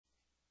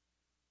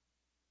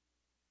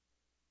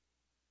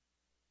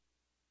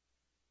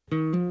You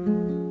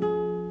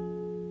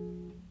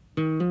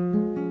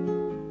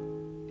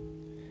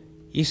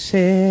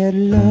said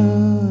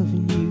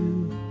loving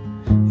you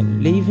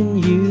and leaving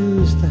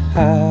you's the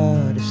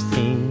hardest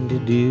thing to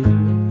do.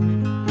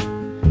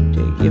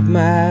 To give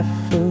my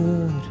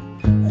foot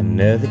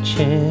another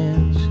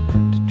chance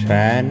to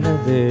try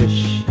another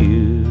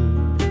shoe.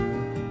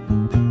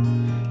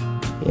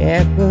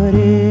 Yeah, but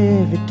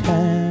every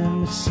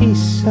time I see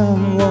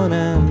someone,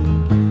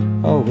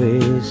 I'm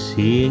always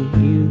seeing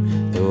you.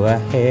 Though I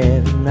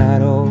have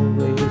not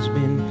always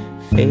been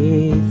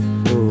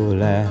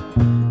faithful, I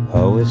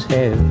always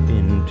have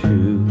been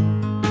true.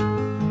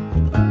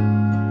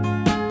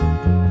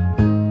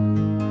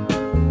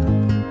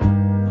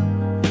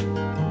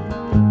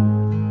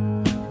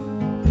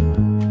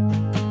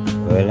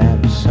 Well,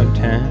 I'm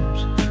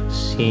sometimes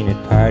seen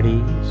at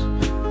parties,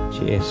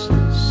 just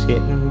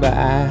sitting by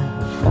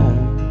a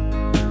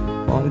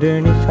phone,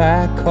 wondering if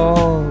I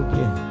called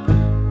you,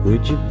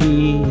 would you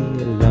be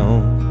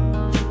alone?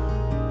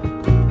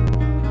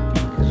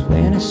 'Cause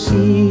when I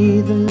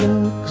see the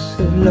looks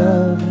of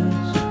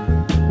lovers,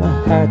 my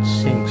heart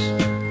sinks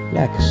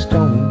like a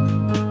stone,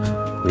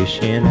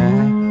 wishing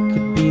I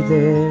could be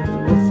there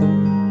with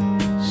them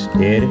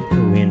instead of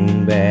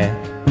going back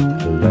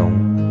alone.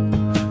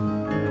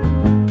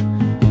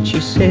 But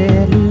you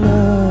said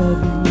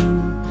loving you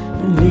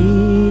and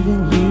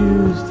leaving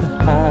you's the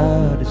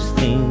hardest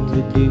thing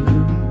to do.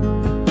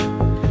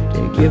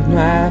 To give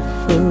my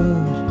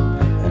foot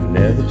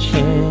another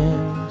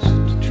chance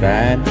to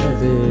try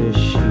another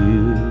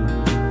shoe.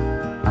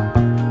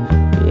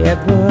 Yeah,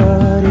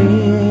 but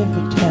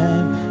every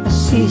time I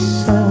see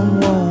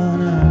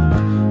someone,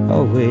 I'm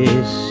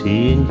always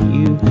seeing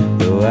you.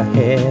 Though I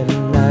have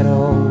not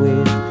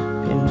always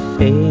been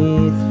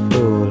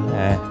faithful,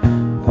 I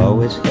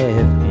always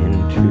have been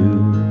true.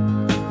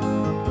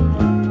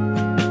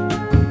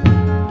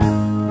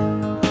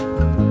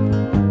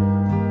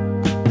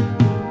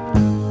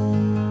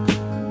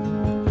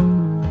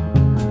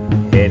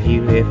 Have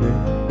you ever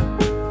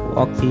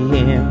walked the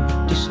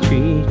empty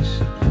streets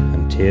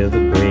until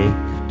the break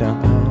of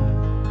dawn,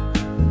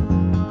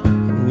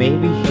 and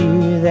maybe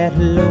hear that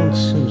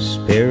lonesome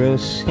sparrow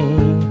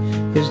sing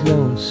his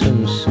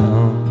lonesome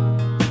song?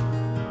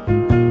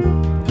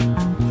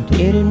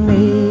 Did it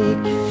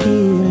make you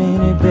feel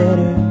any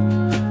better,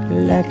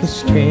 like a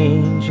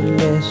stranger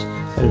less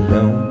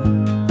alone?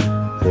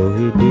 Though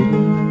you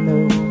didn't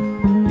know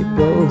you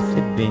both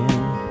had been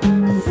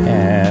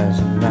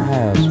 1,000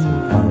 miles from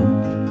home.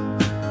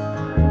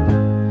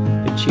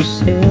 But you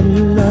said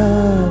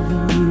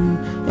loving you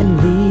and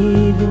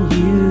leaving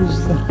you's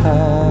the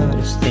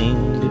hardest thing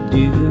to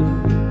do.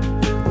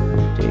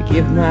 To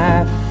give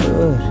my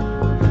foot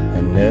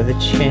another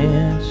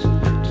chance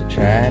to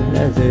try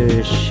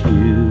another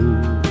shoe.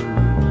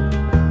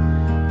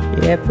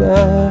 Yeah,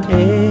 but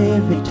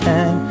every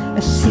time I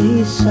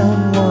see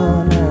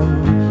someone,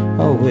 I'm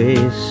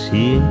always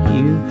seeing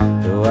you.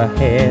 Though I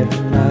have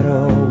not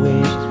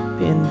always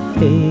been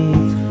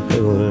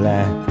faithful,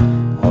 I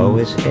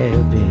always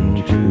have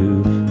been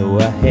true. Though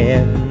I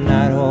have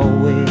not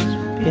always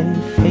been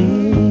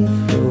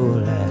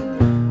faithful, I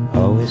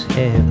always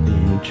have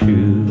been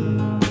true.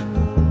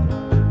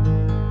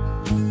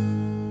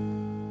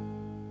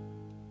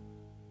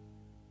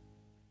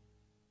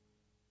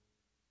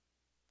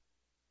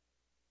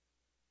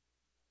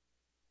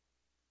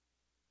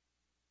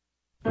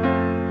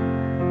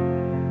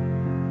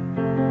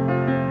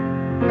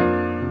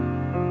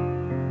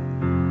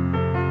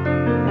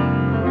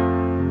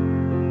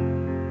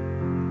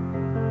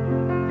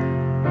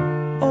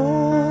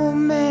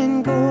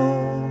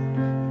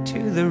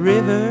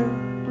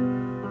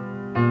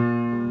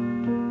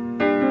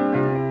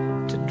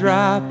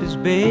 Drop his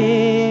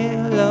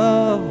bale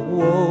of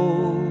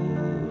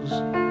woes.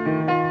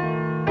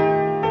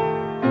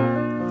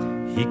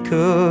 He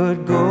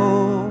could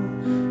go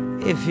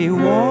if he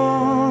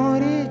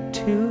wanted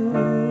to.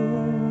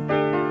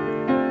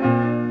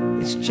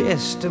 It's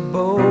just a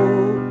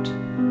boat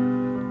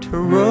to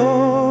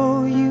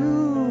row, you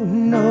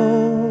know.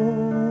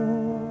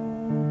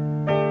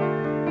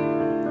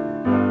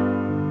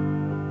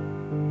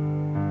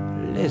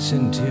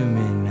 Listen to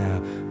me now,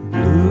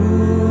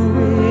 Blue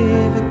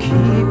River,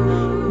 keep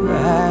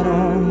right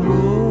on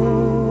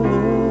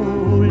rolling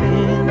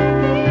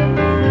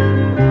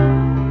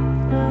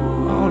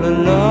all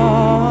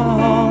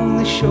along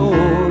the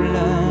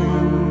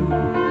shoreline.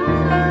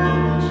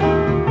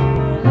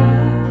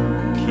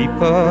 Keep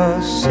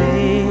us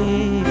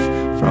safe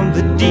from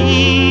the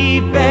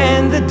deep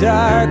and the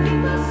dark,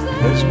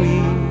 'cause we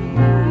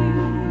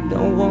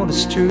don't want to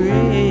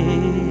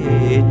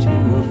stray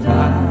too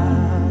far.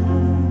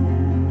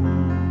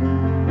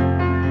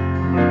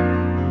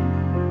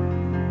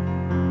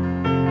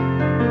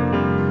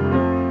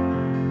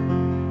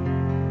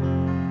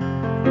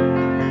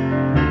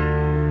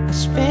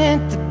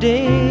 Spent the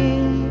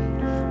day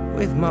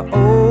with my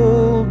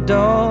old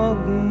dog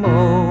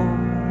Mo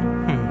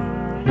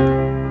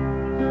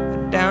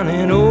down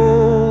an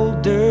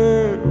old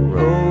dirt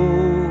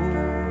road.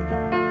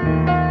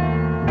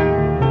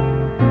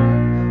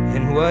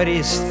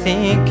 he's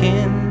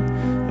thinking,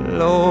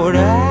 Lord,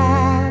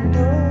 I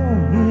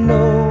don't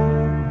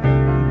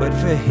know. But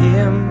for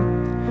him,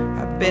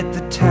 I bet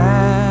the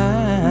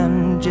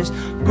time just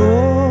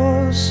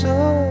goes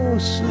so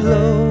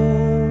slow.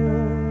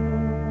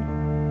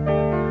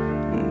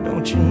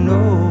 Don't you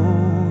know?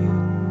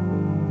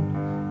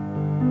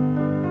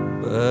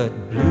 But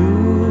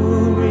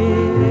Blue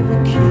River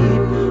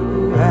keep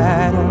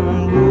right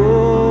on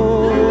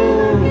rolling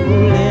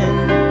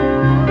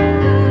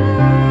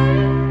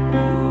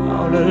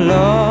all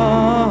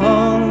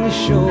along the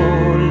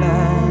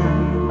shoreline.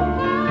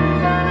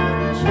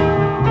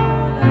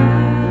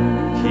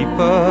 Keep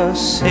us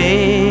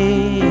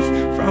safe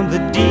from the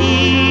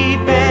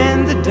deep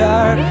and the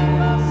dark,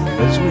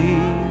 'cause we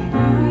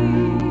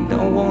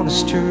don't want to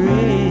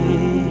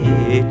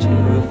stray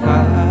too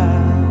far.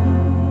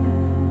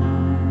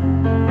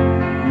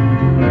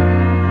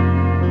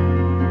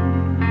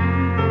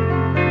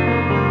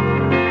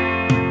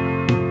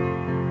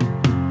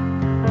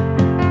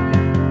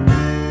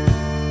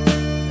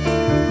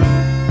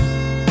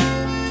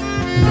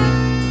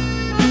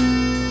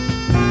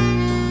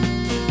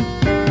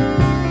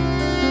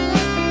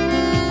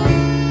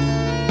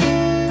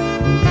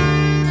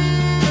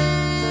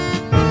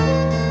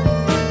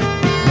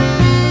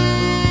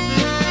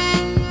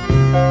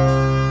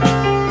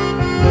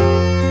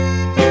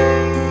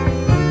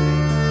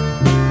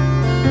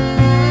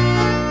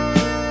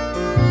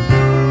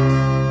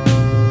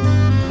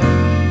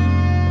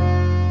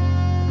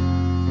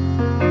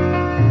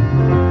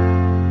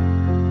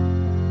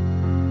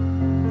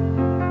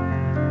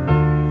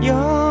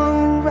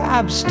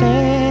 Rob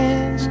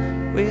stands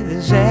with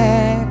his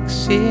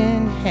axe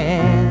in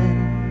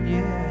hand,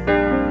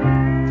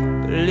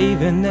 yeah,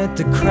 believing that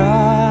the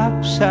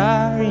crops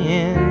are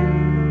in.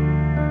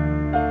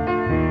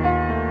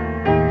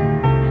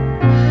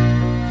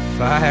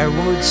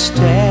 Firewood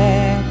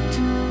stacked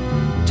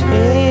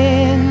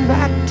 10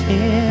 by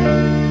 10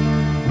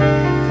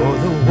 for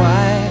the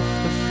wife,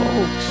 the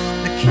folks,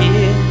 the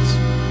kids,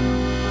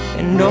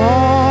 and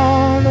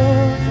all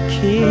of the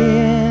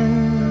kin.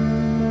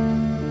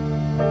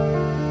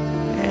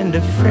 And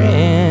a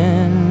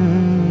friend,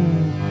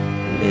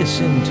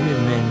 listen to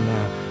me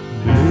now.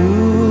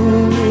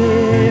 Blue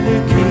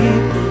River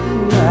keep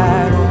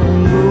right on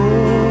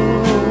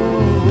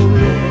rolling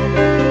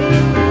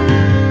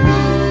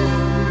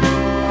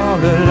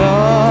all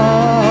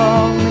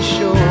along the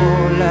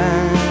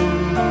shoreline.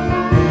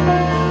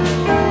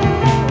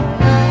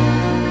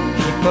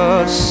 Keep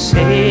us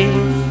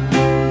safe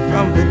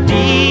from the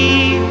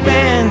deep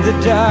and the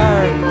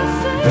dark,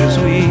 'cause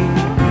we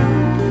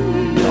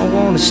don't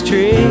want to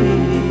stray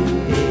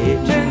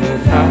too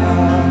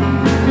far.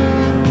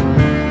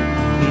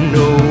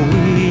 No,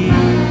 we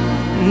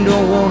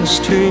don't want to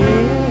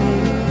stray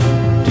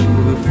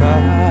too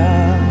far.